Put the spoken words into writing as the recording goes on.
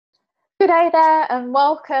Good day there, and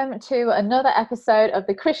welcome to another episode of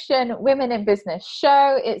the Christian Women in Business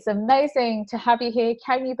show. It's amazing to have you here.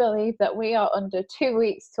 Can you believe that we are under 2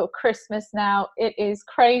 weeks till Christmas now? It is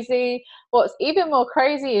crazy. What's even more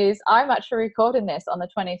crazy is I'm actually recording this on the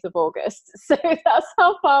 20th of August. So that's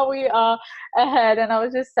how far we are ahead. And I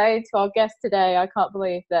was just saying to our guest today, I can't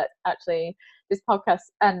believe that actually this podcast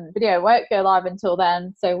and video won't go live until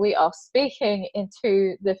then. So we are speaking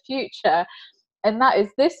into the future. And that is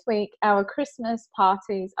this week, our Christmas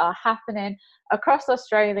parties are happening across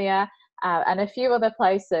Australia and a few other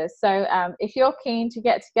places. So if you're keen to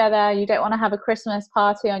get together, you don't want to have a Christmas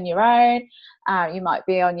party on your own, you might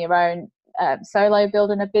be on your own solo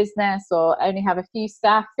building a business or only have a few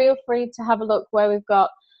staff, feel free to have a look where we've got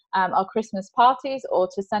our Christmas parties or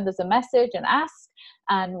to send us a message and ask,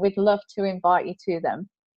 and we'd love to invite you to them.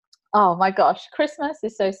 Oh my gosh, Christmas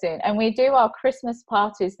is so soon. And we do our Christmas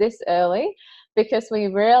parties this early because we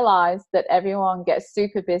realize that everyone gets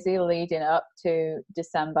super busy leading up to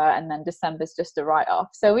December, and then December's just a write-off.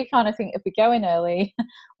 So we kind of think if we go in early,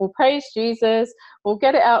 we'll praise Jesus, we'll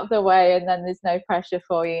get it out of the way, and then there's no pressure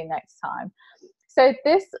for you next time. So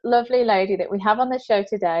this lovely lady that we have on the show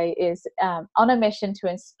today is on a mission to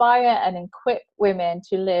inspire and equip women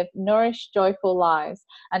to live nourished, joyful lives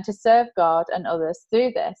and to serve God and others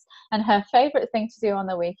through this. And her favourite thing to do on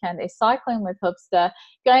the weekend is cycling with Hubster,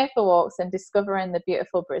 going for walks and discovering the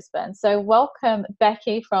beautiful Brisbane. So welcome,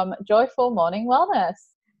 Becky from Joyful Morning Wellness.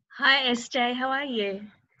 Hi, SJ. How are you?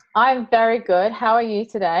 I'm very good. How are you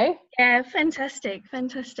today? Yeah, fantastic.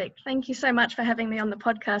 Thank you so much for having me on the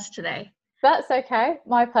podcast today. That's okay.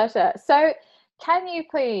 My pleasure. So can you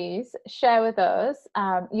please share with us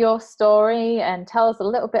your story and tell us a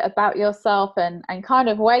little bit about yourself and kind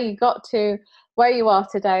of where you got to where you are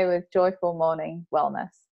today with Joyful Morning Wellness?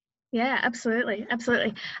 Yeah, absolutely.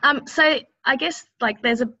 So I guess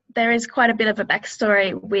there is quite a bit of a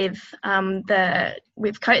backstory with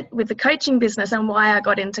the coaching business and why I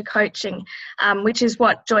got into coaching, which is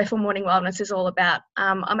what Joyful Morning Wellness is all about.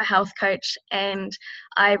 I'm a health coach, and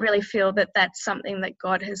I really feel that that's something that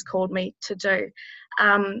God has called me to do.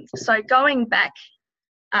 So going back,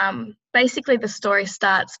 basically the story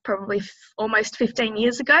starts probably almost 15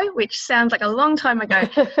 years ago, which sounds like a long time ago.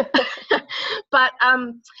 But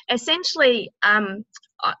essentially,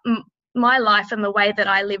 my life and the way that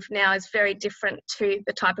I live now is very different to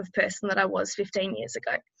the type of person that I was 15 years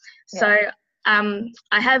ago. Yeah. So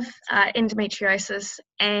I have endometriosis,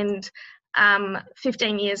 and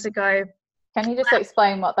 15 years ago... Can you just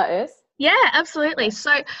explain what that is? Yeah, absolutely.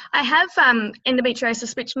 So I have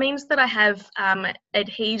endometriosis, which means that I have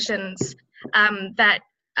adhesions that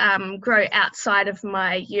grow outside of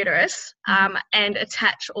my uterus and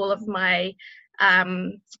attach all of my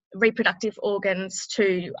reproductive organs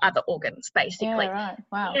to other organs, basically. Yeah, right.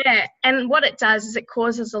 Wow. Yeah, and what it does is it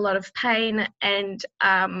causes a lot of pain, and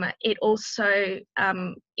it also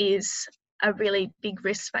is a really big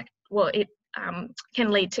risk factor. Well, it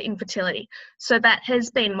can lead to infertility. So that has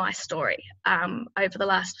been my story over the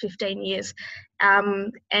last 15 years.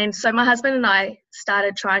 And so my husband and I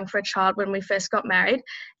started trying for a child when we first got married,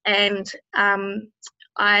 and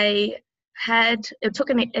it took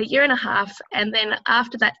a year and a half, and then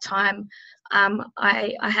after that time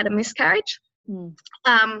I had a miscarriage.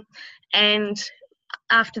 And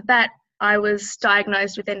after that I was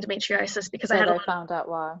diagnosed with endometriosis because they found out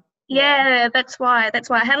why. Yeah, that's why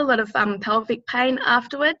I had a lot of pelvic pain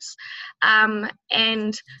afterwards,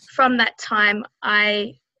 and from that time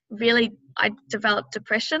I developed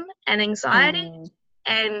depression and anxiety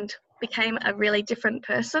and became a really different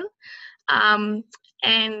person,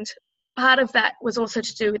 and part of that was also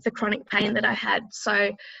to do with the chronic pain that I had.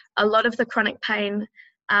 So a lot of the chronic pain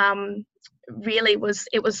really was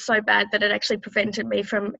so bad that it actually prevented me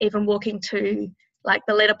from even walking to like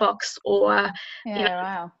the letterbox or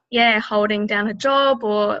holding down a job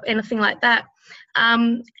or anything like that.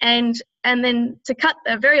 And then to cut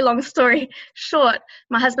a very long story short,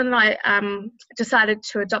 my husband and I decided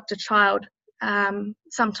to adopt a child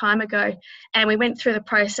some time ago, and we went through the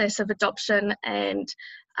process of adoption and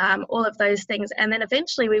all of those things, and then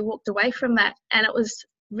eventually we walked away from that, and it was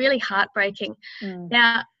really heartbreaking.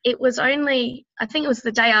 Now, it was only, I think it was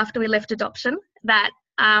the day after we left adoption that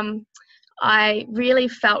I really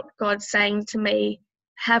felt God saying to me,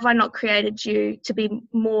 have I not created you to be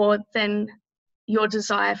more than your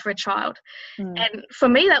desire for a child? And for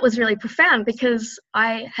me, that was really profound because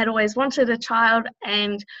I had always wanted a child,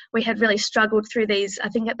 and we had really struggled through these. I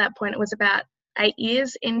think at that point it was about 8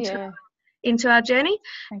 years into our journey.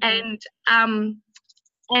 Okay.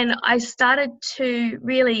 And I started to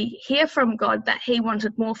really hear from God that he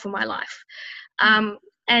wanted more for my life.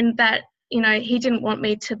 And that he didn't want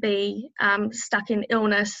me to be stuck in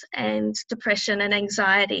illness and depression and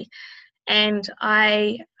anxiety. And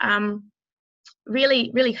I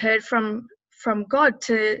really, really heard from God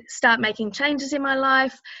to start making changes in my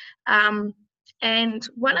life. And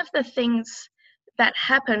one of the things that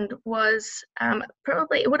happened was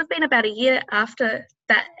probably, it would have been about a year after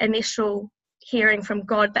that initial hearing from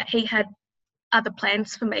God that he had other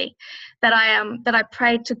plans for me, that I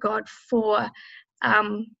prayed to God for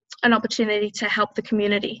an opportunity to help the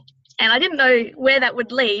community. And I didn't know where that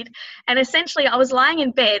would lead. And essentially I was lying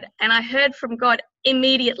in bed and I heard from God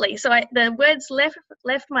immediately. So the words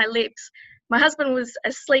left my lips. My husband was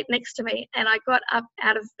asleep next to me and I got up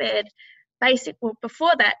out of bed.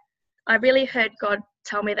 Before that, I really heard God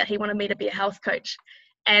tell me that he wanted me to be a health coach.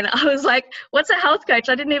 And I was like, what's a health coach?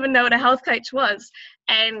 I didn't even know what a health coach was.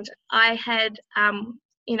 And I had, I'm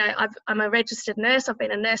a registered nurse. I've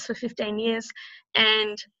been a nurse for 15 years.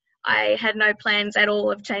 And I had no plans at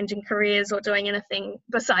all of changing careers or doing anything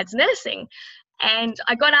besides nursing. And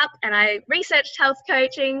I got up and I researched health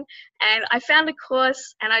coaching and I found a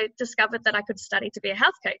course and I discovered that I could study to be a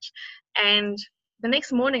health coach. And the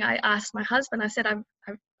next morning I asked my husband, I said, I'm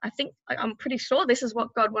pretty sure this is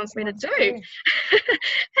what God wants me to do. and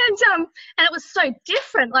it was so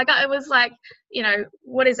different. Like I was like,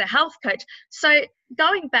 what is a health coach? So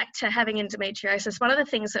going back to having endometriosis, one of the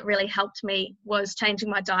things that really helped me was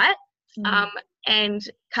changing my diet and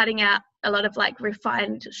cutting out a lot of like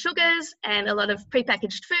refined sugars and a lot of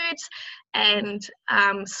prepackaged foods and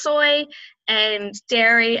soy and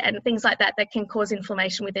dairy and things like that can cause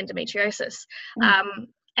inflammation with endometriosis.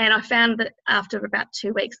 And I found that after about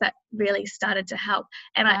 2 weeks, that really started to help.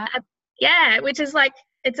 And which is like,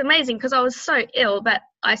 it's amazing because I was so ill that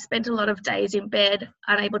I spent a lot of days in bed,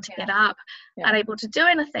 unable to get up, unable to do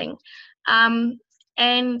anything. And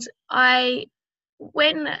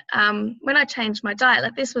when I changed my diet,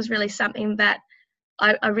 like this was really something that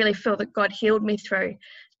I really feel that God healed me through.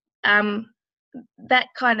 That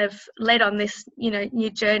kind of led on this, new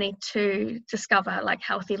journey to discover like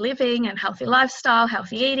healthy living and healthy lifestyle,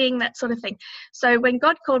 healthy eating, that sort of thing. So when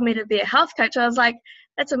God called me to be a health coach, I was like,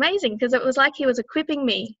 that's amazing, because it was like he was equipping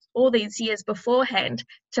me all these years beforehand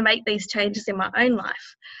to make these changes in my own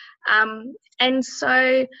life. And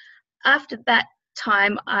so after that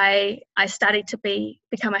time, I started to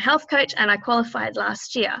become a health coach, and I qualified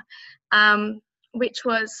last year, which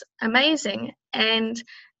was amazing. And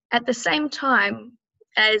at the same time,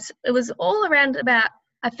 as it was all around about,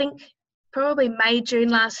 I think probably May, June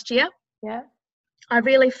last year, I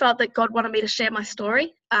really felt that God wanted me to share my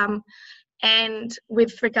story, and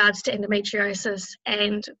with regards to endometriosis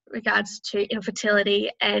and regards to infertility,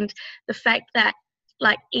 and the fact that,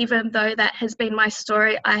 like, even though that has been my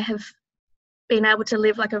story, I have been able to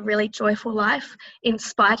live like a really joyful life in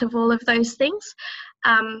spite of all of those things.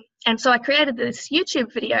 And so I created this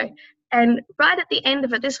YouTube video. And right at the end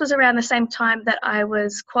of it, this was around the same time that I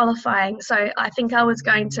was qualifying. So I think I was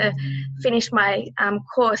going to finish my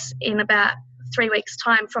course in about 3 weeks'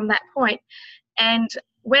 time from that point. And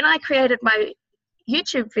when I created my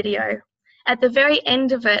YouTube video, at the very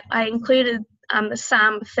end of it, I included the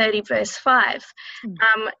Psalm 30 verse 5,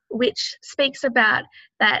 which speaks about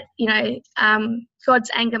that,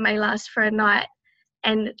 God's anger may last for a night.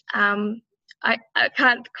 And I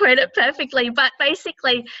can't quote it perfectly, but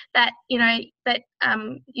basically that, you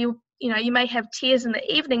may have tears in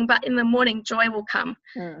the evening, but in the morning joy will come.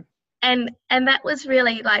 And that was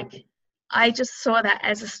really like, I just saw that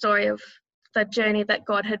as a story of the journey that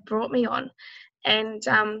God had brought me on. And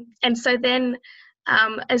so then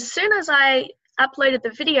as soon as I uploaded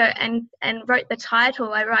the video and wrote the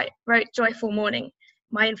title, I wrote Joyful Morning,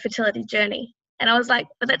 My Infertility Journey. And I was like,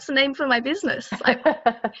 but that's the name for my business. Like,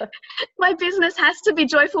 my business has to be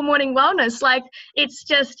Joyful Morning Wellness. Like, it's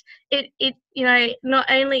just, not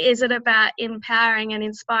only is it about empowering and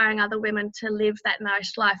inspiring other women to live that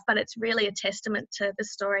nourished life, but it's really a testament to the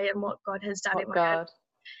story and what God has done in my life.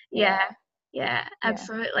 Yeah,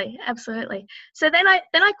 absolutely. So then I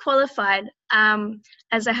qualified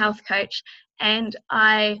as a health coach, and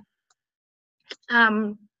I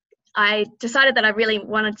decided that I really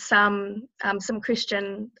wanted some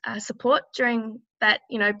Christian support during that,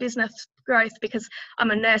 business growth, because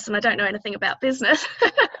I'm a nurse and I don't know anything about business.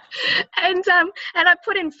 and I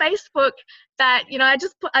put in Facebook that, I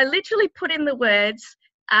literally put in the words,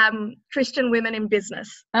 Christian women in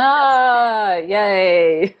business.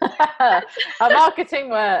 Yay. Our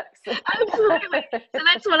marketing works. Absolutely. So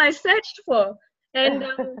that's what I searched for.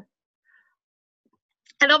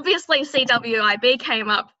 And obviously CWIB came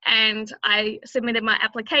up, and I submitted my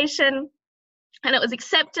application, and it was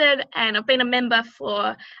accepted, and I've been a member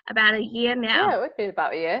for about a year now. Yeah, it would be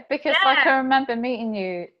about a year, because like I remember meeting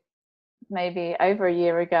you maybe over a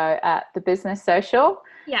year ago at the Business Social,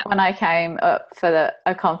 when I came up for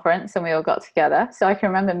a conference and we all got together. So I can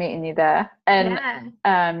remember meeting you there.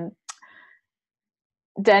 And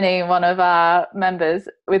Denny, one of our members,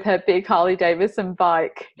 with her big Harley Davidson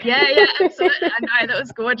bike. Yeah, absolutely. I know, that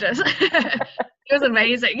was gorgeous. It was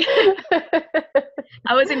amazing.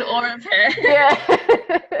 I was in awe of her. Yeah.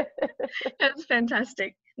 It was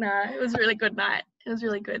fantastic. No, it was a really good night. It was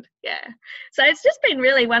really good. Yeah. So it's just been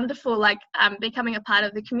really wonderful, like becoming a part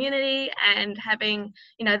of the community and having,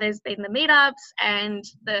 there's been the meetups and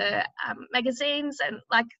the magazines and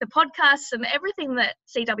like the podcasts and everything that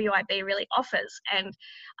CWIB really offers. And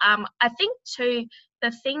I think too,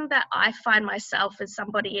 the thing that I find myself as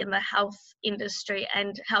somebody in the health industry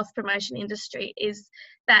and health promotion industry is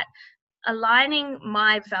that aligning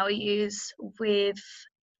my values with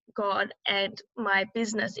God and my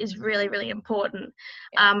business is really, really important.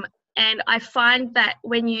 And I find that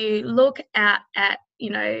when you look at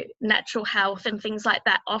natural health and things like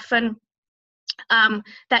that, often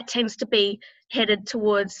that tends to be headed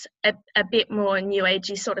towards a bit more new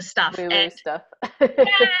agey sort of stuff. And stuff. And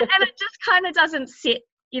it just kind of doesn't sit,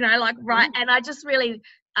 right. And I just really,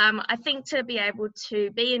 I think to be able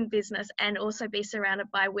to be in business and also be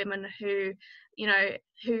surrounded by women who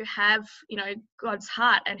have, God's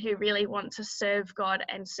heart and who really want to serve God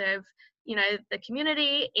and serve, the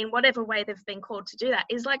community in whatever way they've been called to do that,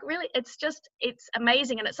 is like really, it's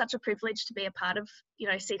amazing. And it's such a privilege to be a part of,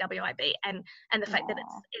 CWIB and the fact that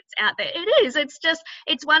it's out there.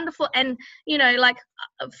 It's wonderful. And,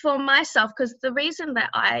 for myself, because the reason that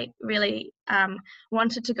I really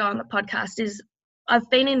wanted to go on the podcast is I've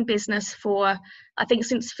been in business for, I think,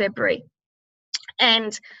 since February.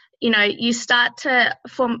 And you start to,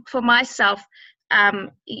 for myself, at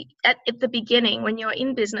the beginning, when you're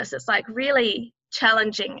in business, it's like really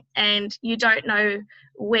challenging and you don't know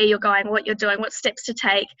where you're going, what you're doing, what steps to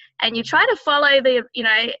take. And you try to follow the,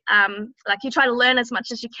 like you try to learn as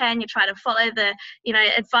much as you can. You try to follow the,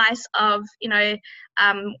 advice of,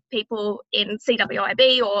 people in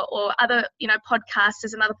CWIB or other, podcasts.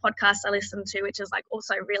 There's another podcast I listen to, which is like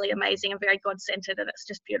also really amazing and very God-centered, and it's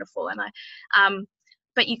just beautiful. And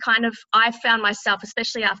but I found myself,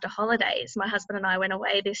 especially after holidays, my husband and I went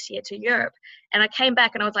away this year to Europe, and I came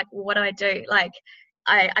back and I was like, well, what do I do? Like,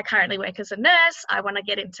 I currently work as a nurse. I want to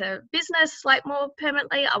get into business like more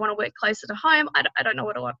permanently. I want to work closer to home. I don't know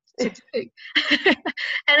what I want to do.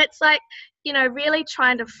 And it's like, really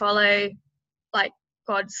trying to follow like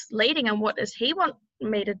God's leading and what does he want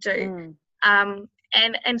me to do.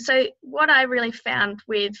 And so what I really found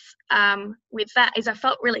with that is I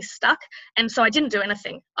felt really stuck, and so I didn't do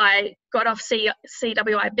anything. I got off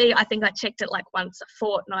CWIB. I think I checked it like once a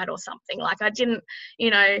fortnight or something. Like I didn't,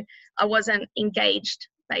 I wasn't engaged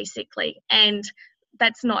basically, and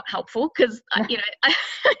that's not helpful because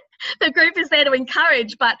the group is there to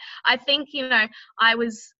encourage. But I think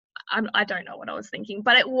I don't know what I was thinking,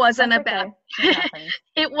 but it wasn't about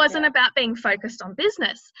it wasn't about being focused on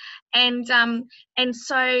business. And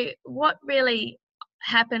so what really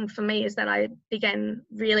happened for me is that I began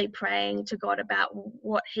really praying to God about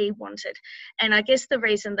what he wanted. And I guess the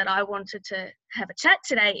reason that I wanted to have a chat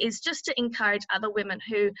today is just to encourage other women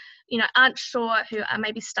who, aren't sure, who are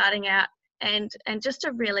maybe starting out, and just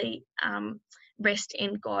to really rest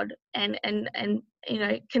in God and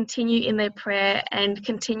continue in their prayer and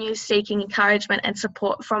continue seeking encouragement and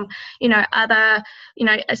support from other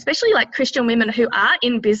especially like Christian women who are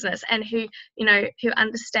in business and who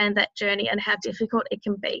understand that journey and how difficult it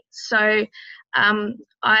can be. So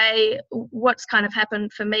what's kind of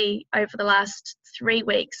happened for me over the last 3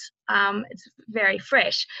 weeks, it's very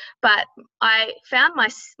fresh, but I found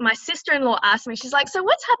my sister-in-law asked me, she's like, so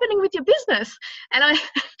what's happening with your business? And I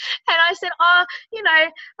said,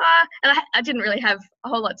 and I didn't really have a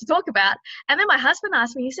whole lot to talk about. And then my husband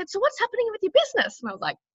asked me, he said, so what's happening with your business? And I was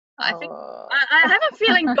like, I think I have a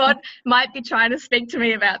feeling God might be trying to speak to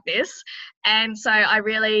me about this. And so I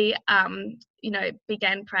really,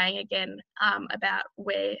 began praying again about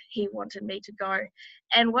where he wanted me to go.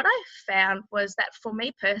 And what I found was that for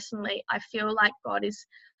me personally, I feel like God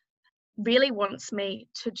really wants me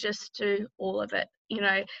to just do all of it,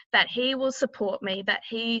 that he will support me, that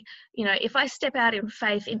he, if I step out in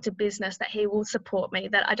faith into business, that he will support me,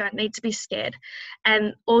 that I don't need to be scared.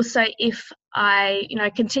 And also if I,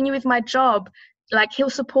 continue with my job, like he'll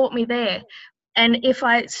support me there. And if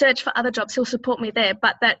I search for other jobs, he'll support me there,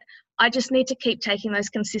 but that I just need to keep taking those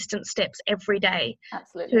consistent steps every day.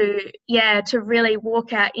 Absolutely. To really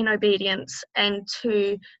walk out in obedience and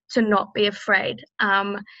to not be afraid.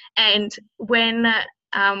 And when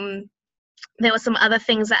there were some other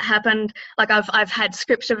things that happened, like I've had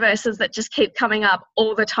scripture verses that just keep coming up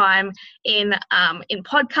all the time in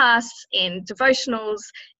podcasts, in devotionals,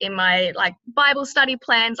 in my like Bible study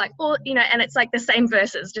plans, like all, and it's like the same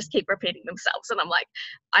verses just keep repeating themselves. And I'm like,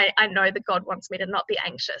 I know that God wants me to not be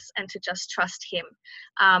anxious and to just trust him.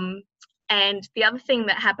 And the other thing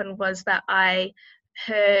that happened was that I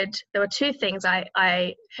heard, there were two things.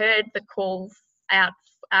 I heard the call out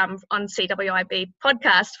on CWIB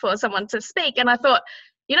podcast for someone to speak, and I thought,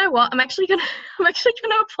 you know what, I'm actually gonna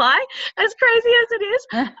apply, as crazy as it is.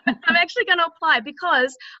 I'm actually gonna apply,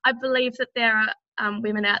 because I believe that there are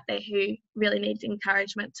women out there who really need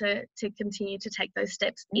encouragement to continue to take those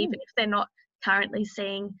steps, even if they're not currently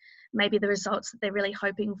seeing maybe the results that they're really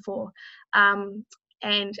hoping for, and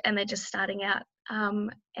they're just starting out.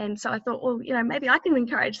 And so I thought, well, maybe I can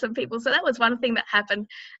encourage some people. So that was one thing that happened.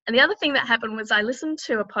 And the other thing that happened was I listened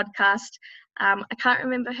to a podcast. I can't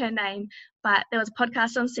remember her name, but there was a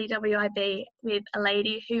podcast on CWIB with a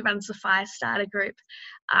lady who runs the Fire Starter group.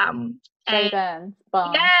 Yeah. And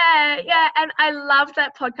I loved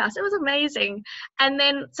that podcast. It was amazing. And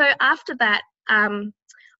then, so after that,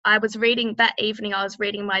 I was reading that evening, I was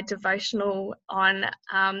reading my devotional on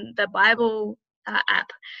the Bible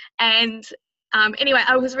app. And anyway,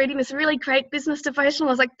 I was reading this really great business devotional.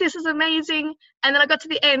 I was like, this is amazing. And then I got to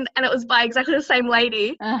the end, and it was by exactly the same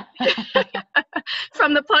lady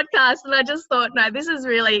from the podcast. And I just thought, no, this is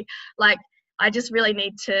really like, I just really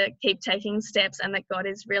need to keep taking steps, and that God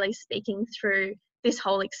is really speaking through this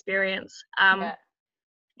whole experience. So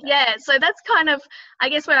that's kind of, I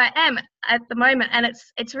guess, where I am at the moment. And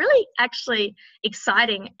it's really actually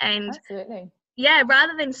exciting. And absolutely. Yeah,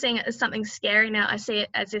 rather than seeing it as something scary now, I see it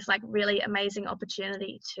as this like really amazing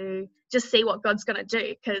opportunity to just see what God's going to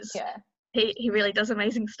do, because he really does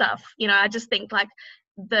amazing stuff. I just think like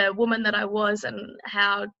the woman that I was, and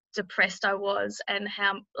how depressed I was, and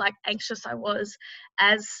how like anxious I was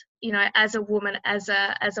as a woman, as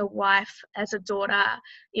a wife, as a daughter,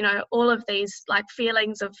 all of these like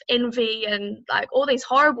feelings of envy and like all these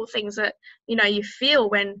horrible things that you feel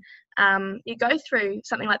when you go through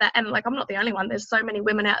something like that. And like, I'm not the only one, there's so many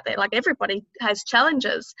women out there, like everybody has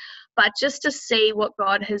challenges, but just to see what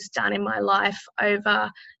God has done in my life over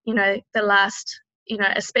the last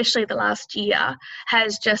especially the last year,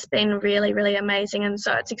 has just been really, really amazing. And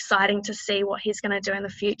so it's exciting to see what he's going to do in the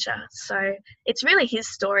future. So it's really his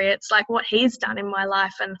story. It's like what he's done in my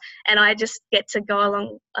life, and I just get to go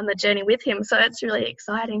along on the journey with him. So it's really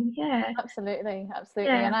exciting. Yeah. Absolutely.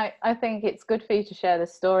 Yeah. And I think it's good for you to share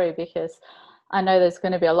this story, because I know there's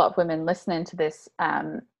going to be a lot of women listening to this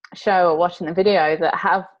show or watching the video that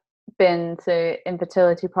have been to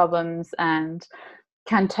infertility problems and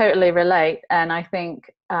can totally relate. And I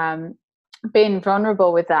think being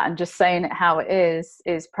vulnerable with that and just saying it how it is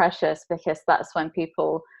precious, because that's when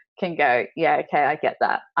people can go, yeah, okay, I get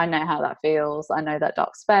that, I know how that feels, I know that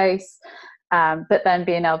dark space, but then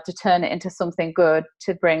being able to turn it into something good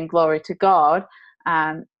to bring glory to God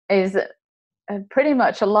is pretty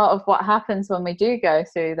much a lot of what happens when we do go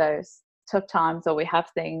through those tough times, or we have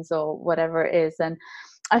things, or whatever it is. And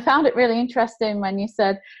I found it really interesting when you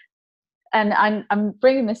said, and I'm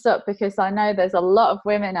bringing this up because I know there's a lot of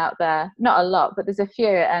women out there, not a lot, but there's a few,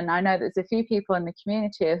 and I know there's a few people in the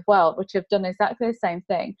community as well which have done exactly the same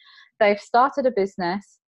thing. They've started a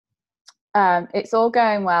business, it's all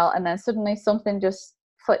going well, and then suddenly something just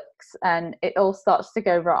flicks and it all starts to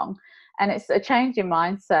go wrong. And it's a change in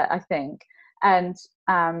mindset, I think. And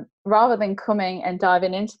rather than coming and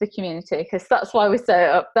diving into the community, because that's why we set it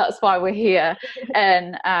up, that's why we're here,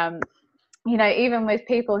 and even with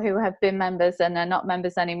people who have been members and are not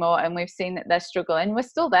members anymore, and we've seen that they're struggling, we're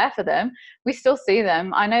still there for them. We still see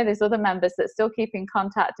them. I know there's other members that still keep in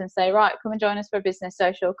contact and say, right, come and join us for a business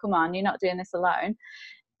social. Come on, you're not doing this alone.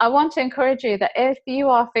 I want to encourage you that if you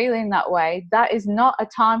are feeling that way, that is not a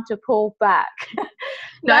time to pull back.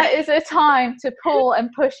 That is a time to pull and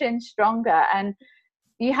push in stronger. And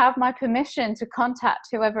you have my permission to contact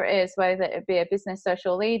whoever it is, whether it be a business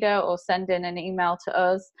social leader or send in an email to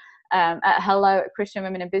us at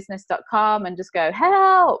hello@christianwomeninbusiness.com and just go,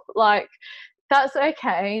 help. Like, that's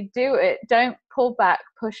okay. Do it. Don't pull back,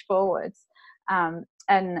 push forwards, and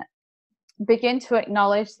begin to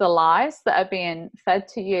acknowledge the lies that are being fed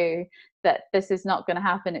to you, that this is not going to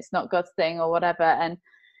happen, it's not God's thing, or whatever. And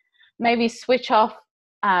maybe switch off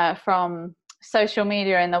from social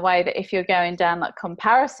media in the way that if you're going down that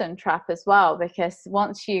comparison trap as well, because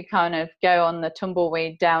once you kind of go on the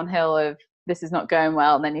tumbleweed downhill of this is not going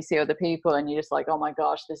well, and then you see other people and you're just like, oh my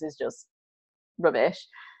gosh, this is just rubbish.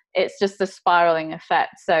 It's just a spiraling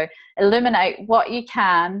effect. So eliminate what you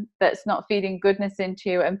can that's not feeding goodness into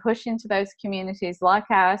you, and push into those communities like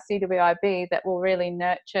our CWIB that will really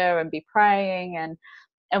nurture and be praying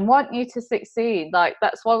and want you to succeed. Like,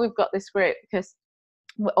 that's why we've got this group, because,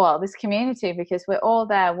 well, this community, because we're all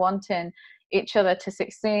there wanting each other to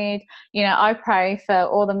succeed. You know, I pray for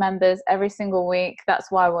all the members every single week.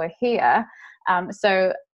 That's why we're here.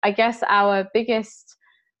 So I guess our biggest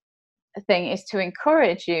thing is to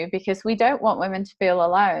encourage you, because we don't want women to feel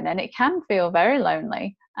alone, and it can feel very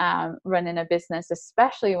lonely running a business,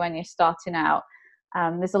 especially when you're starting out.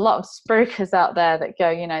 There's a lot of spruikers out there that go,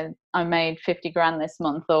 you know, I made 50 grand this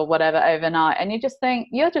month or whatever overnight, and you just think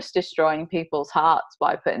you're just destroying people's hearts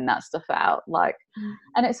by putting that stuff out, like,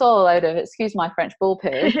 and it's all a load of, excuse my French, bull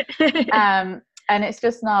poo. And it's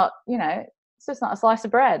just not, you know, it's just not a slice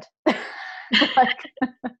of bread. Like,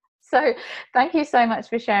 so thank you so much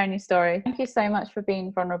for sharing your story. Thank you so much for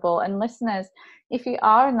being vulnerable. And listeners, if you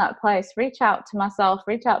are in that place, reach out to myself,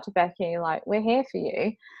 reach out to Becky. Like, we're here for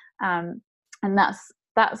you. And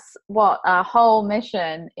that's what our whole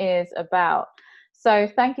mission is about. So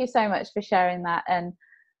thank you so much for sharing that. And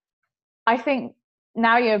I think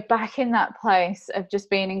now you're back in that place of just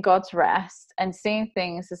being in God's rest and seeing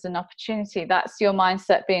things as an opportunity. That's your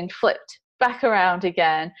mindset being flipped back around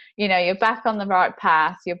again. You know, you're back on the right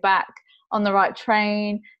path, you're back on the right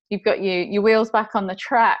train, you've got your wheels back on the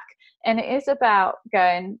track. And it is about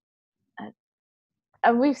going,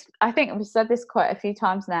 and I think we've said this quite a few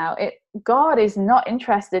times now, God is not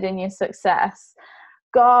interested in your success.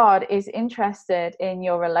 God is interested in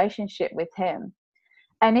your relationship with him.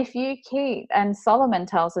 And if you keep, and Solomon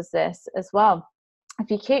tells us this as well, if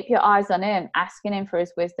you keep your eyes on him, asking him for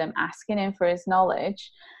his wisdom, asking him for his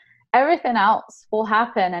knowledge, everything else will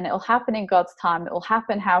happen, and it will happen in God's time. It will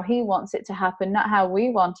happen how he wants it to happen, not how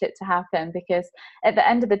we want it to happen, because at the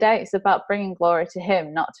end of the day, it's about bringing glory to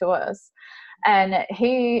him, not to us. And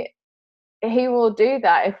he will do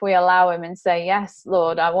that if we allow him and say, yes,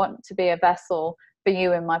 Lord, I want to be a vessel for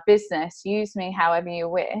you in my business. Use me however you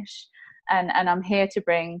wish. And I'm here to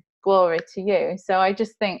bring glory to you. So I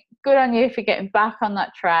just think, good on you for getting back on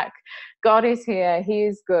that track. God is here. He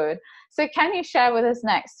is good. So can you share with us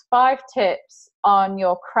next 5 tips on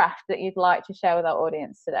your craft that you'd like to share with our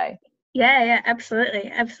audience today? Yeah,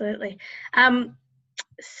 absolutely.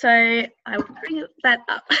 So I will bring that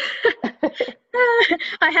up.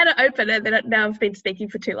 I had it open, and then now I've been speaking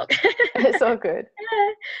for too long. It's all good.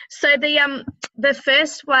 So the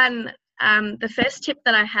first one, the first tip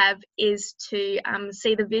that I have is to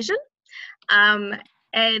see the vision.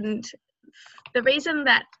 And the reason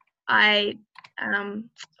that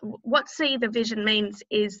what see the vision means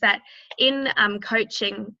is that in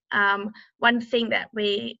coaching, one thing that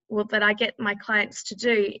I get my clients to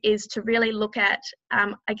do is to really look at,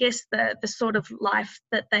 I guess, the sort of life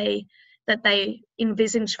that they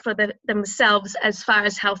envisage for themselves as far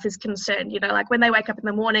as health is concerned. You know, like when they wake up in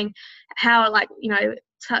the morning, how, like, you know,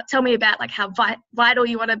 tell me about like how vital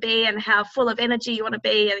you want to be and how full of energy you want to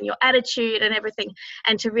be and your attitude and everything,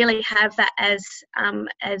 and to really have that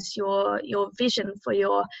as your vision for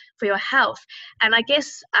your health. And I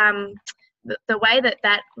guess the way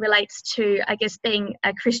that relates to, I guess, being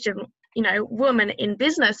a Christian, you know, woman in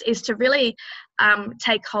business is to really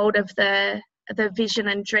take hold of the vision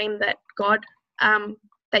and dream that God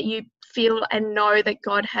that you feel and know that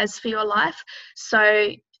God has for your life.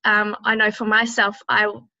 So I know for myself, I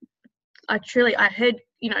heard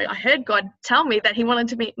God tell me that he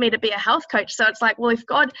wanted me to be a health coach. So it's like, well,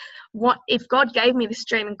 if God gave me this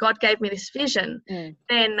dream and God gave me this vision,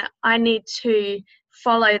 then I need to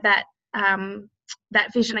follow that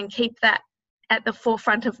vision and keep that at the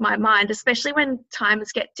forefront of my mind, especially when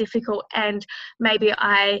times get difficult and maybe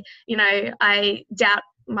I doubt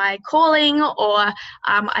my calling, or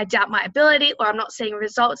I doubt my ability, or I'm not seeing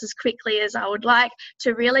results as quickly as I would like,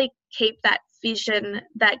 to really keep that vision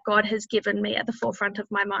that God has given me at the forefront of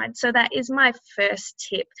my mind. So that is my first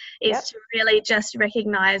tip, is to really just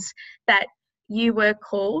recognize that you were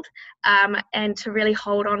called, and to really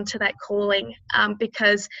hold on to that calling,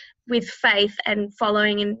 because with faith and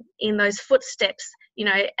following in those footsteps, you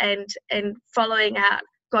know, and following out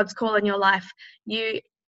God's call in your life, we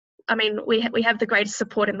have the greatest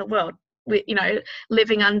support in the world,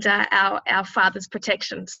 living under our Father's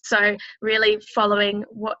protection. So really following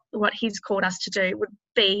what he's called us to do would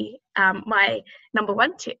be my number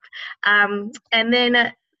one tip. And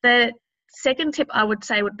then the second tip I would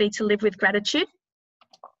say would be to live with gratitude.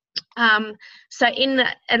 So in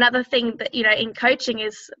another thing that, in coaching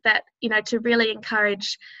is that, to really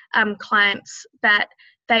encourage clients that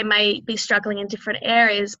they may be struggling in different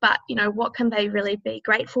areas, but, what can they really be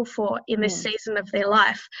grateful for in this season of their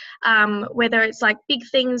life? Whether it's like big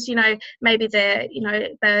things, maybe they're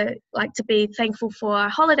like to be thankful for a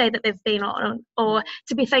holiday that they've been on, or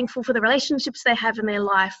to be thankful for the relationships they have in their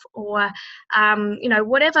life, or,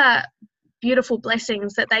 whatever beautiful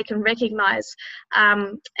blessings that they can recognize,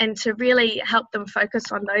 and to really help them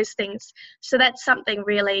focus on those things. So that's something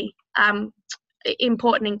really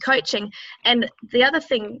important in coaching. And the other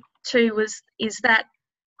thing too is that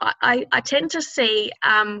I tend to see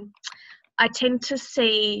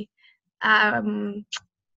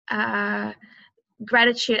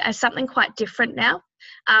gratitude as something quite different now.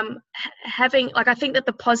 I think that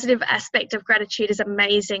the positive aspect of gratitude is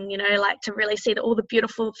amazing, like to really see all the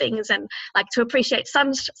beautiful things, and like to appreciate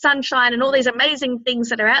sunshine and all these amazing things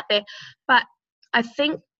that are out there. But I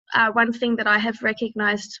think one thing that I have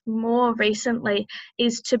recognized more recently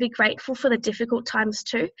is to be grateful for the difficult times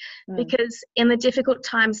too, because in the difficult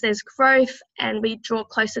times there's growth, and we draw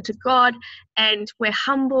closer to God, and we're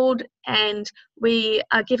humbled, and we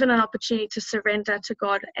are given an opportunity to surrender to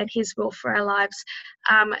God and His will for our lives.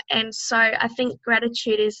 And so I think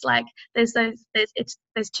gratitude is like, there's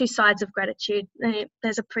two sides of gratitude.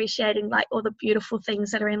 There's appreciating like all the beautiful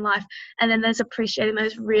things that are in life, and then there's appreciating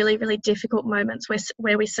those really, really difficult moments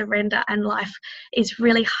where we surrender and life is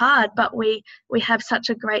really hard, but we have such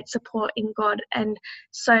a great support in God. And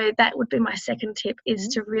so that would be my second tip, is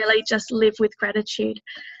to really just live with gratitude.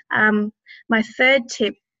 My third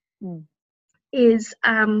tip is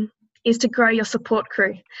to grow your support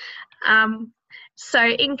crew. So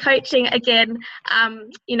in coaching, again,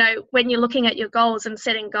 when you're looking at your goals and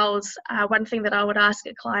setting goals, one thing that I would ask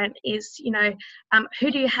a client is,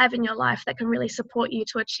 who do you have in your life that can really support you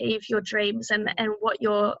to achieve your dreams and what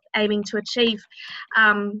you're aiming to achieve?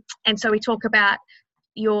 And so we talk about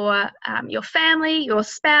your family, your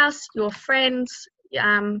spouse, your friends,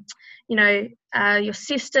 your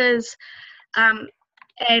sisters.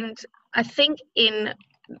 And I think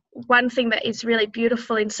one thing that is really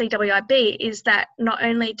beautiful in CWIB is that not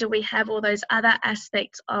only do we have all those other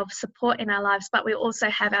aspects of support in our lives, but we also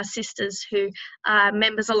have our sisters who are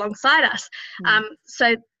members alongside us.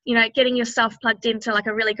 So, getting yourself plugged into like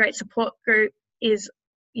a really great support group is,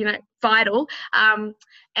 vital.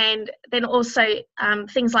 And then also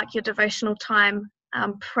things like your devotional time,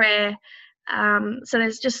 prayer. So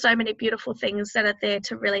there's just so many beautiful things that are there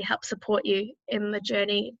to really help support you in the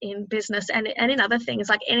journey in business and in other things,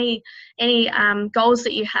 like any goals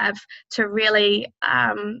that you have to really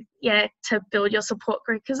to build your support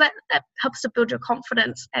group, because that helps to build your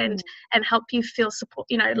confidence and help you feel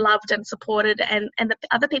loved and supported, and the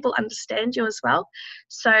other people understand you as well.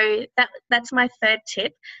 So that's my third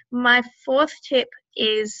tip. My fourth tip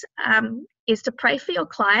is to pray for your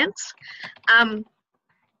clients.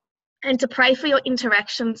 And to pray for your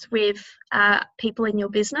interactions with people in your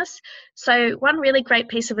business. So one really great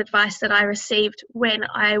piece of advice that I received when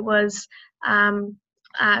I was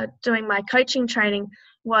doing my coaching training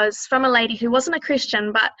was from a lady who wasn't a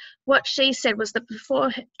Christian, but what she said was that before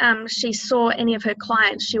she saw any of her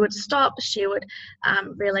clients, she would stop, she would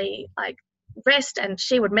really rest, and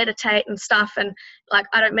she would meditate and stuff. And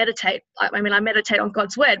I don't meditate. I meditate on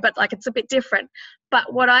God's word, but it's a bit different.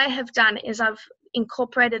 But what I have done is I've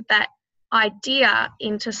incorporated that idea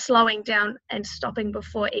into slowing down and stopping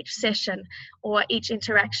before each session or each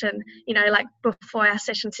interaction, before our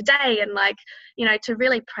session today, and to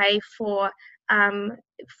really pray for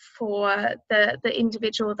the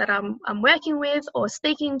individual that I'm working with or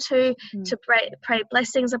speaking to pray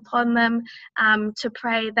blessings upon them, to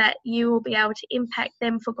pray that you will be able to impact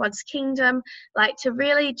them for God's kingdom, to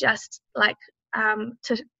really just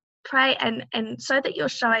to pray and so that you're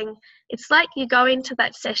showing, it's like you go into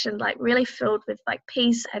that session really filled with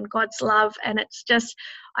peace and God's love. And it's just,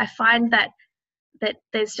 I find that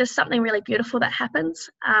there's just something really beautiful that happens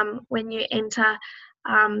when you enter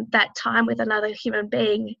that time with another human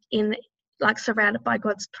being in surrounded by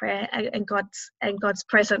God's prayer and God's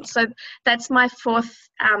presence. So that's my fourth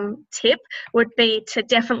tip, would be to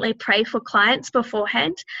definitely pray for clients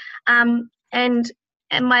beforehand. And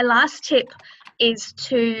my last tip is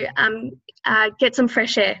to get some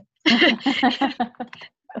fresh air.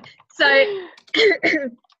 So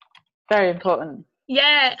very important.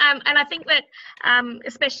 Yeah, and I think that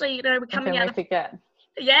especially we're coming out of, forget.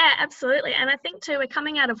 Yeah, absolutely. And I think too, we're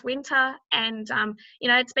coming out of winter, and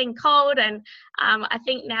it's been cold, and I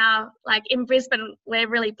think now, like in Brisbane, we're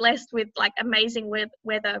really blessed with like amazing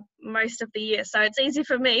weather most of the year. So it's easy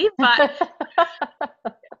for me, but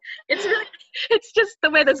it's really, it's just the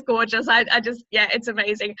weather's gorgeous. I just, yeah, it's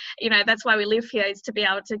amazing. That's why we live here, is to be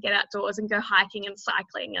able to get outdoors and go hiking and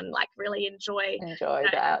cycling and like really enjoy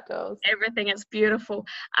The outdoors. everything. It's beautiful.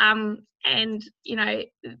 And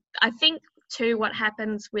I think too, what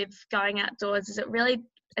happens with going outdoors is it really,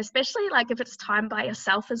 especially like if it's time by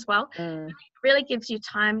yourself as well, really gives you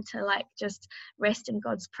time to like just rest in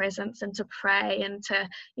God's presence and to pray and to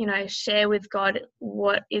share with God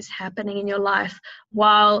what is happening in your life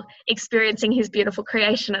while experiencing his beautiful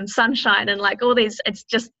creation and sunshine and like all these. It's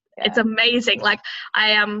just it's amazing. Like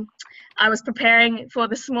I was preparing for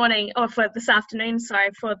this afternoon,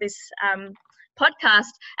 for this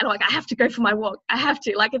podcast, and like I have to go for my walk. I have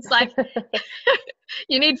to, like, it's like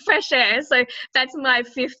you need fresh air. So that's my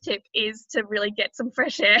 5th tip, is to really get some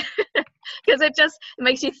fresh air because it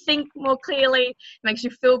makes you think more clearly, makes you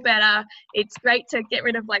feel better. It's great to get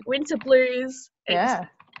rid of like winter blues.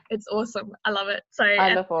 It's awesome. I love it. So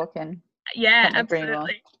I love walking. Yeah,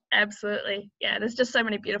 absolutely. Yeah, there's just so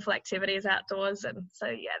many beautiful activities outdoors, and so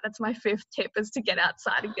yeah, that's my 5th tip, is to get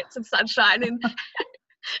outside and get some sunshine and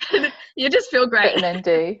you just feel great. Vitamin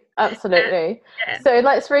D, absolutely. So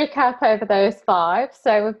let's recap over those 5.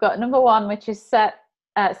 So we've got number 1, which is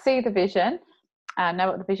see the vision, and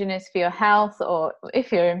know what the vision is for your health, or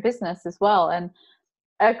if you're in business as well. And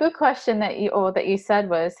a good question that you said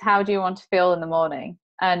was, how do you want to feel in the morning?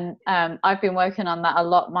 And I've been working on that a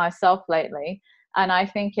lot myself lately, and I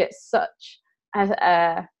think it's such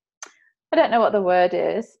I don't know what the word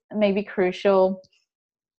is, maybe crucial.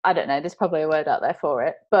 I don't know, there's probably a word out there for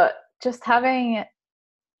it, but just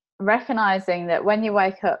recognizing that when you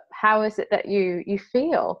wake up, how is it that you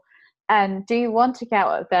feel? And do you want to get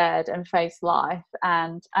out of bed and face life?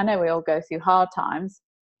 And I know we all go through hard times,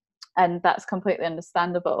 and that's completely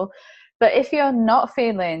understandable. But if you're not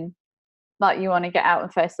feeling like you want to get out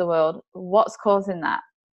and face the world, what's causing that?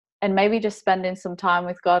 And maybe just spending some time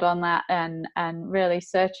with God on that, and really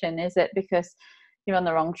searching, is it because you're on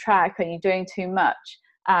the wrong track, or you're doing too much?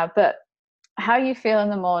 But how you feel in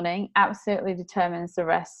the morning absolutely determines the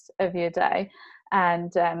rest of your day.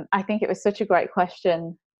 And I think it was such a great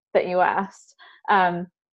question that you asked.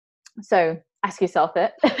 So ask yourself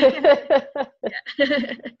it.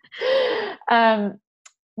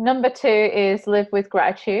 Number 2 is live with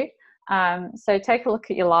gratitude. So take a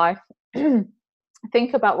look at your life.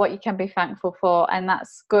 Think about what you can be thankful for, and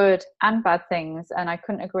that's good and bad things. And I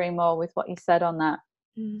couldn't agree more with what you said on that.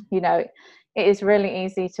 It is really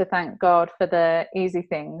easy to thank God for the easy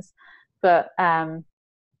things, but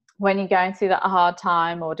when you're going through that hard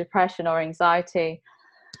time, or depression or anxiety,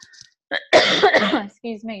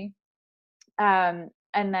 excuse me, and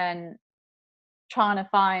then trying to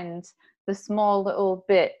find the small little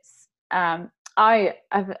bits, I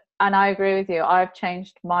agree with you. I've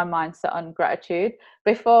changed my mindset on gratitude.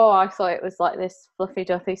 Before, I thought it was like this fluffy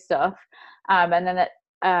duffy stuff, and then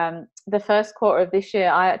the first quarter of this year,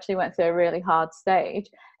 I actually went through a really hard stage,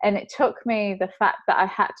 and it took me the fact that I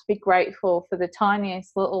had to be grateful for the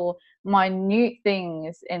tiniest little minute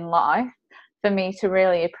things in life for me to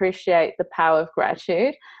really appreciate the power of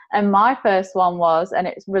gratitude. And my first one was, and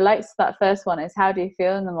it relates to that first one, is how do you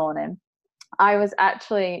feel in the morning? I was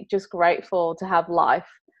actually just grateful to have life.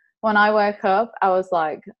 When I woke up, I was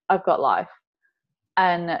like, I've got life.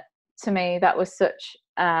 And to me, that was such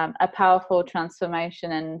a powerful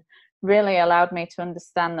transformation, and really allowed me to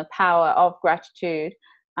understand the power of gratitude.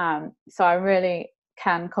 So I really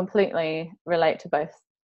can completely relate to both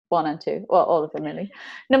 1 and 2, well, all of them really.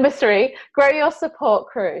 Number 3, grow your support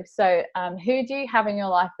crew. So who do you have in your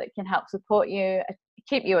life that can help support you,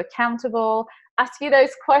 keep you accountable, ask you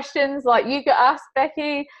those questions like you got asked,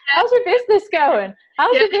 Becky, how's your business going?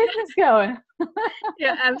 How's your business going?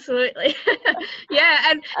 Yeah, absolutely.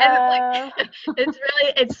 Yeah, and like,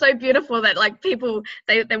 it's so beautiful that like people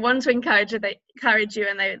they want to encourage you,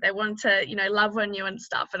 and they want to love on you and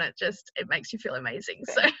stuff, and it makes you feel amazing.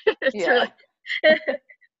 So it's really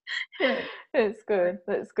It's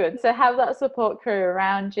good. So have that support crew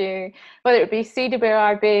around you, whether it be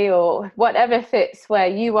CWIB or whatever fits where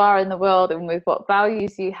you are in the world and with what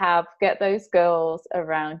values you have. Get those girls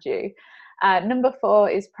around you. Number 4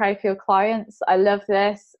 is pray for your clients. I love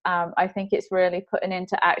this. I think it's really putting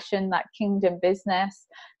into action that kingdom business.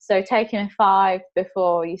 So taking 5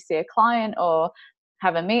 before you see a client or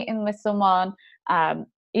have a meeting with someone.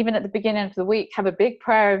 Even at the beginning of the week, have a big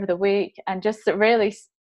prayer over the week, and just really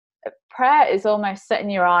prayer is almost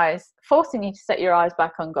forcing you to set your eyes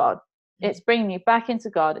back on God. It's bringing you back into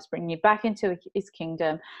God. It's bringing you back into his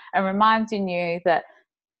kingdom, and reminding you that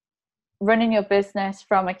running your business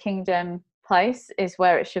from a kingdom place is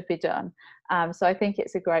where it should be done. So I think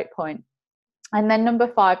it's a great point. And then number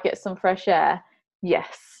 5, get some fresh air.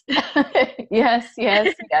 Yes. yes.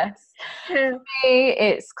 For me,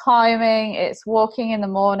 it's climbing, it's walking in the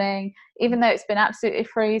morning, even though it's been absolutely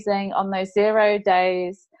freezing on those 0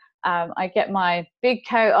 days. I get my big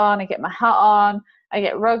coat on, I get my hat on, I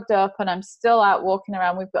get rugged up, and I'm still out walking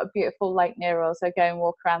around. We've got a beautiful lake near us. I go and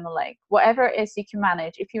walk around the lake. Whatever it is you can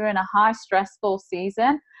manage. If you're in a high stressful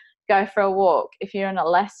season, go for a walk. If you're in a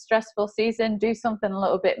less stressful season, do something a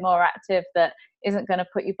little bit more active that isn't going to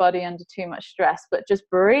put your body under too much stress. But just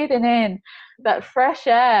breathing in that fresh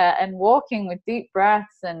air and walking with deep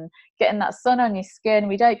breaths and getting that sun on your skin.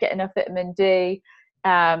 We don't get enough vitamin D.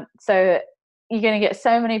 So you're going to get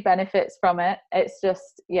so many benefits from it. It's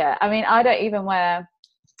just, I mean, I don't even wear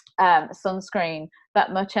sunscreen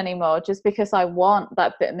that much anymore, just because I want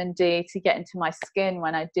that vitamin D to get into my skin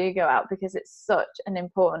when I do go out, because it's such an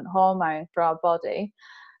important hormone for our body.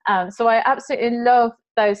 So I absolutely love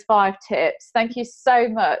those 5 tips. Thank you so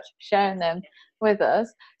much for sharing them with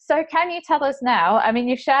us. So can you tell us now, I mean,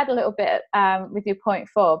 you've shared a little bit with your point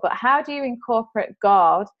 4, but how do you incorporate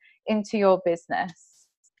God into your business?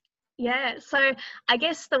 Yeah, so I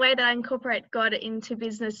guess the way that I incorporate God into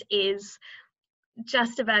business is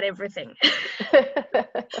just about everything.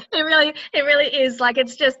 It really is. Like,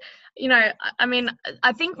 it's just, you know, I mean,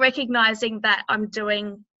 I think recognizing that I'm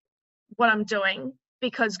doing what I'm doing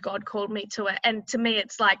because God called me to it. And to me,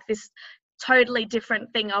 it's like this totally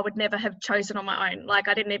different thing I would never have chosen on my own. Like,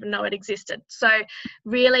 I didn't even know it existed. So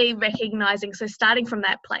really recognizing, so starting from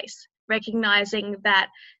that place, recognizing that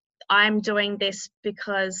I'm doing this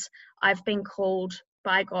because I've been called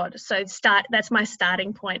by God. So that's my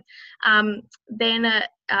starting point. Then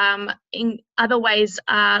in other ways,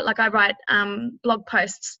 like I write blog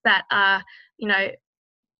posts that are, you know,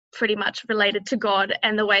 pretty much related to God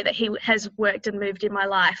and the way that he has worked and moved in my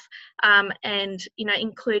life, and, you know,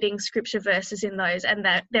 including scripture verses in those, and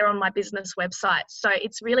that they're on my business website. So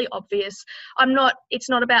it's really obvious. It's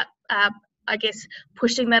not about I guess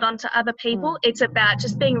pushing that onto other people. It's about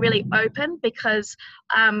just being really open, because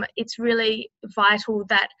it's really vital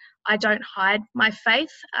that I don't hide my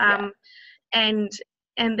faith. And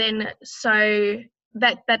then so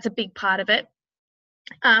that's a big part of it.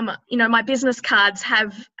 You know, my business cards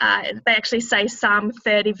have, they actually say Psalm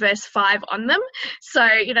 30 verse 5 on them. So,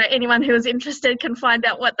 you know, anyone who is interested can find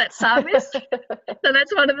out what that Psalm is. So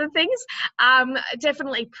that's one of the things.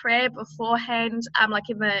 Definitely prayer beforehand. Like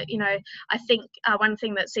in the, you know, I think one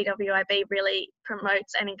thing that CWIB really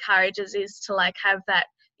promotes and encourages is to like have that,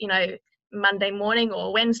 you know, Monday morning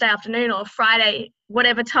or Wednesday afternoon or Friday,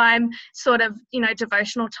 whatever time, sort of, you know,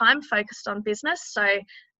 devotional time focused on business. So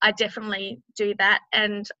I definitely do that.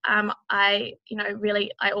 And I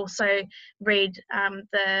also read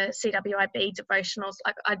the CWIB devotionals.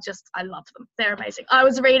 Like I love them. They're amazing. I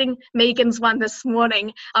was reading Megan's one this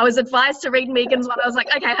morning. I was advised to read Megan's one. I was like,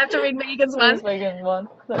 okay, I have to read Megan's one. Megan's one.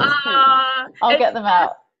 I'll get them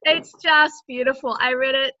out. It's just beautiful. I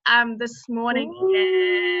read it this morning.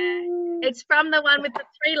 Yeah. It's from the one with the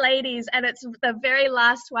 3 ladies, and it's the very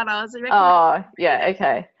last one. I was recommending. Oh, yeah,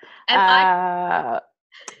 okay. And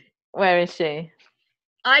where is she?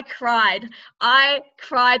 I cried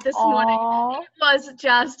this morning. It was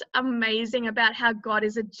just amazing about how God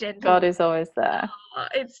is a gentleman. God is always there.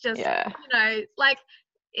 It's just, you know, like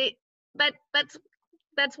it.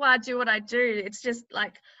 That's why I do what I do. It's just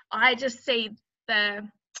like I just see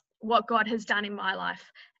what God has done in my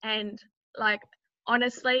life, and like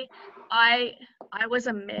honestly, I was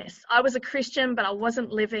a mess. I was a Christian, but I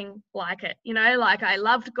wasn't living like it. You know, like I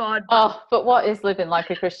loved God. But what is living like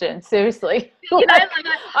a Christian? Seriously. You know,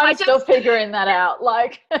 I'm still figuring that out.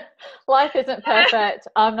 Like, life isn't perfect.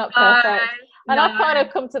 I'm not perfect. And I've kind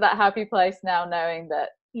of come to that happy place now, knowing that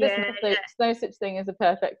there's no such thing as a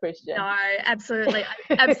perfect Christian. No, absolutely.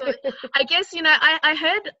 Absolutely. I guess, you know, I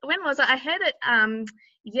heard, when was it? I heard it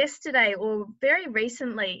yesterday or very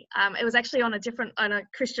recently. It was actually on a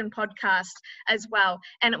Christian podcast as well.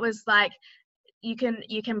 And it was like, you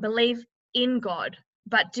can believe in God,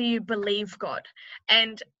 but do you believe God?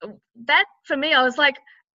 And that, for me, I was like,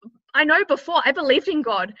 I know before I believed in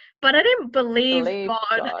God, but I didn't believe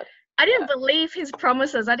God. I didn't believe his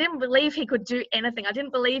promises. I didn't believe he could do anything. I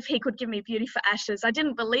didn't believe he could give me beauty for ashes. I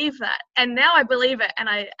didn't believe that. And now I believe it, and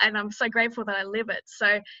I'm so grateful that I live it.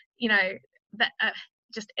 So, you know, that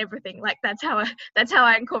just everything. Like that's how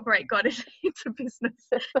I incorporate God into business.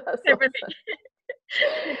 That's everything. Awesome.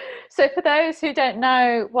 So for those who don't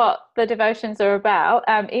know what the devotions are about,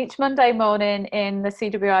 each Monday morning in the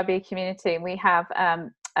CWIB community, we have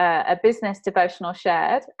a business devotional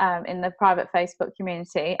shared in the private Facebook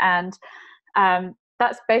community. And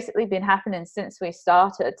that's basically been happening since we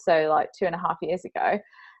started, so like 2.5 years ago.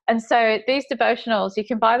 And so these devotionals, you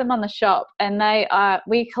can buy them on the shop, and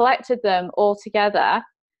we collected them all together,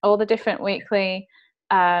 all the different weekly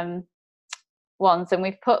ones, and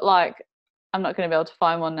we've put like, I'm not going to be able to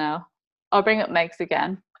find one now. I'll bring up Meg's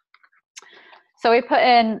again. So we put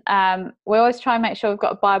in, we always try and make sure we've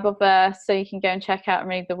got a Bible verse so you can go and check out and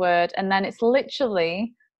read the word. And then it's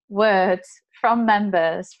literally words from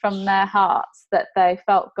members, from their hearts that they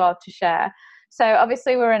felt God to share. So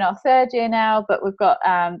obviously we're in our 3rd year now, but we've got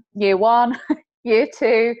year 1, year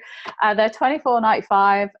 2. They're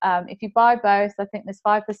 $24.95. If you buy both, I think there's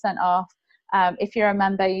 5% off. If you're a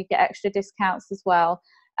member, you get extra discounts as well.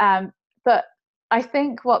 But I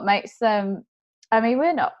think what makes them, I mean,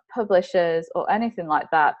 we're not publishers or anything like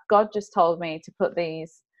that. God just told me to put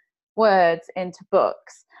these words into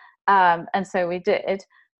books. And so we did.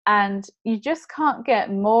 And you just can't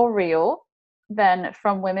get more real than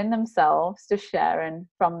from women themselves just sharing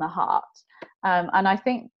from the heart. And I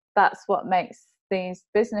think that's what makes these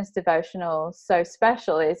business devotionals so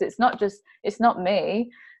special, is it's not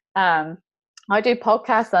me. I do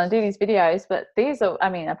podcasts and I do these videos, but these are, I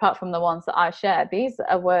mean, apart from the ones that I share, these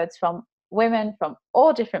are words from women from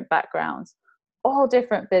all different backgrounds, all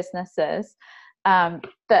different businesses,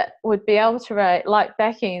 that would be able to write, like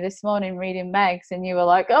Becky this morning reading Meg's, and you were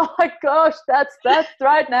like, oh my gosh, that's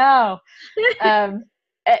right now.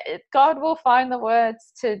 God will find the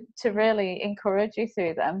words to really encourage you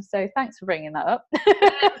through them. So thanks for bringing that up.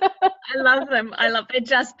 I love them. They're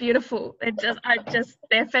just beautiful.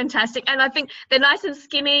 They're fantastic. And I think they're nice and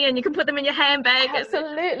skinny, and you can put them in your handbag.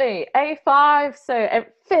 Absolutely. A5, so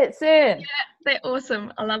it fits in. Yeah, they're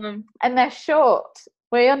awesome. I love them. And they're short.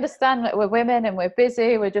 We understand that we're women and we're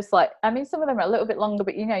busy. We're just like, I mean, some of them are a little bit longer,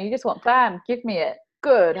 but you just want, bam, give me it.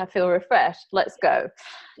 Good. I feel refreshed. Let's go.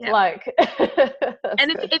 Yeah. Like,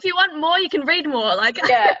 and if you want more, you can read more. Like,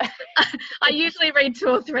 yeah. I usually read 2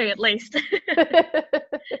 or 3 at least.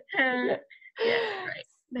 Yeah, great.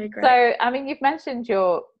 They're great. So, I mean, you've mentioned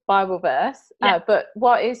your Bible verse, but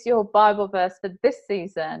what is your Bible verse for this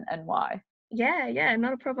season and why? Yeah,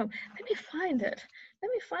 not a problem. Let me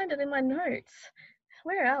find it in my notes.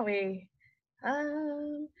 Where are we?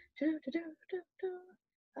 Oh,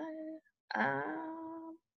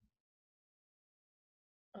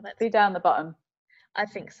 that's be down the bottom. I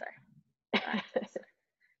think so.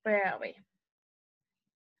 Where are we?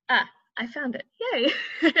 I found it. Yay.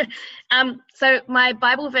 So my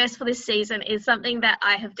Bible verse for this season is something that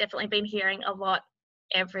I have definitely been hearing a lot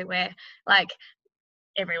everywhere.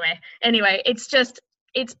 Anyway,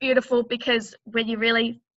 it's beautiful, because when you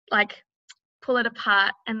really like pull it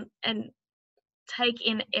apart and take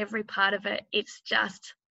in every part of it, it's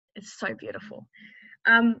so beautiful.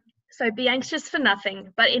 So be anxious for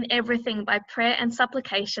nothing, but in everything by prayer and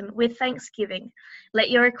supplication with thanksgiving, let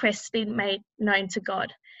your requests be made known to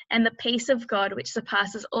God. And the peace of God, which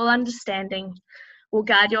surpasses all understanding, will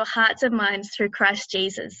guard your hearts and minds through Christ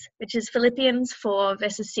Jesus, which is Philippians 4,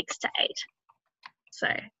 verses 6 to 8. So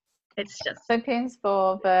it's just... Philippians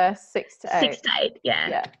 4, verse 6 to 8. 6 to 8,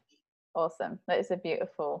 yeah. Awesome. That is a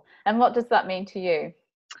beautiful. And what does that mean to you?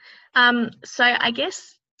 So I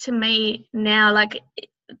guess to me now, like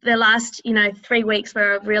the last, 3 weeks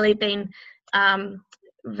where I've really been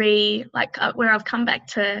where I've come back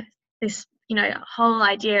to this, whole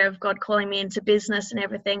idea of God calling me into business and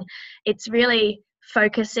everything, it's really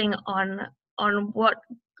focusing on what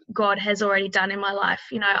God has already done in my life.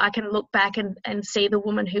 I can look back and see the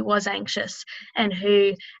woman who was anxious and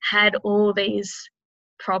who had all these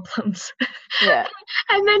problems. Yeah.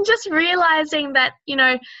 And then just realizing that,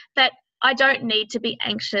 that I don't need to be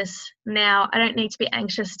anxious now. I don't need to be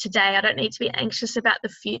anxious today. I don't need to be anxious about the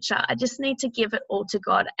future. I just need to give it all to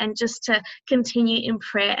God and just to continue in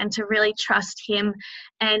prayer and to really trust Him.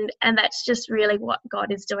 And that's just really what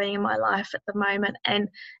God is doing in my life at the moment. And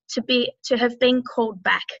to have been called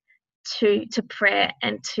back to prayer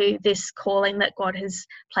and to this calling that God has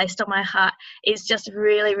placed on my heart is just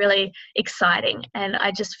really, really exciting. And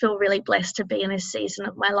I just feel really blessed to be in this season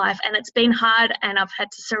of my life. And it's been hard, and I've had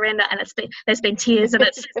to surrender, and there's been tears, and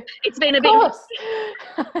it's been a bit...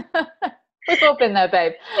 We've all been there,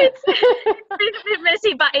 babe. It's been a bit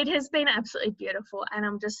messy, but it has been absolutely beautiful, and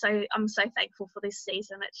I'm so thankful for this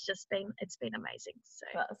season. It's been amazing. So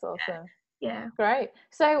that's awesome. Yeah. Great.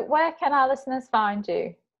 So where can our listeners find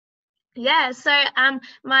you? Yeah, so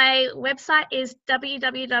my website is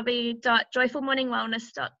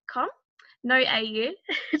www.joyfulmorningwellness.com. No AU,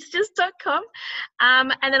 it's just .com.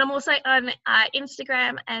 And then I'm also on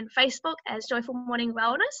Instagram and Facebook as Joyful Morning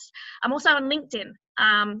Wellness. I'm also on LinkedIn,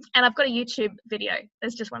 and I've got a YouTube video.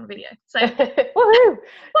 There's just one video. So, Woohoo!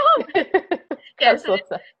 yeah, so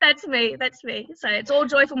that's me. So it's all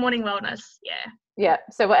Joyful Morning Wellness. Yeah. Yeah.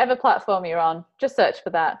 So whatever platform you're on, just search for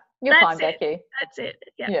that. You'll find Becky. That's it.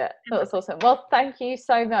 Yeah, that's awesome. Well, thank you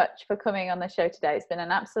so much for coming on the show today. It's been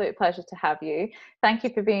an absolute pleasure to have you. Thank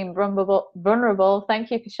you for being vulnerable.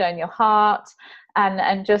 Thank you for showing your heart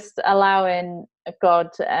and just allowing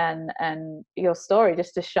God and your story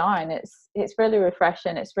just to shine. It's really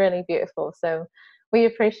refreshing. It's really beautiful. So we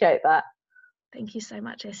appreciate that. Thank you so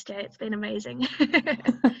much, SJ. It's been amazing.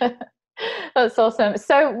 That's awesome.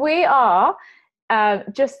 So we are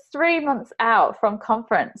just 3 months out from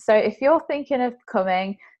conference. So if you're thinking of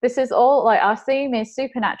coming, this is all like our theme is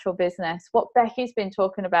supernatural business. What Becky's been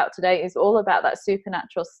talking about today is all about that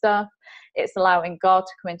supernatural stuff. It's allowing God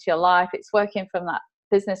to come into your life. It's working from that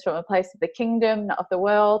business from a place of the kingdom, not of the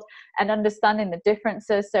world, and understanding the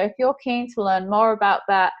differences. So if you're keen to learn more about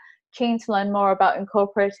that, keen to learn more about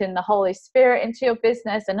incorporating the Holy Spirit into your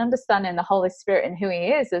business and understanding the Holy Spirit and who he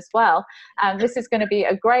is as well, this is going to be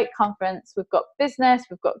a great conference. We've got business,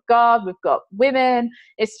 we've got God, we've got women.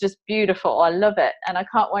 It's just beautiful. I love it, and I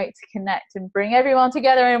can't wait to connect and bring everyone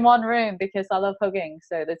together in one room because I love hugging,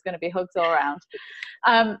 so there's going to be hugs all around.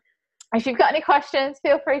 If you've got any questions,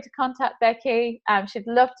 feel free to contact Becky. She'd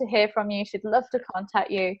love to hear from you. She'd love to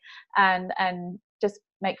contact you and just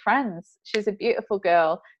make friends. She's a beautiful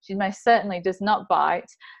girl. She most certainly does not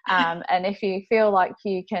bite. And if you feel like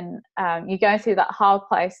you can, you go through that hard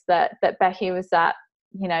place that Becky was at,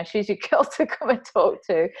 you know, she's your girl to come and talk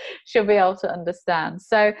to. She'll be able to understand.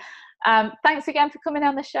 So thanks again for coming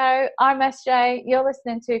on the show. I'm SJ. You're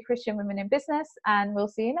listening to Christian Women in Business, and we'll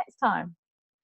see you next time.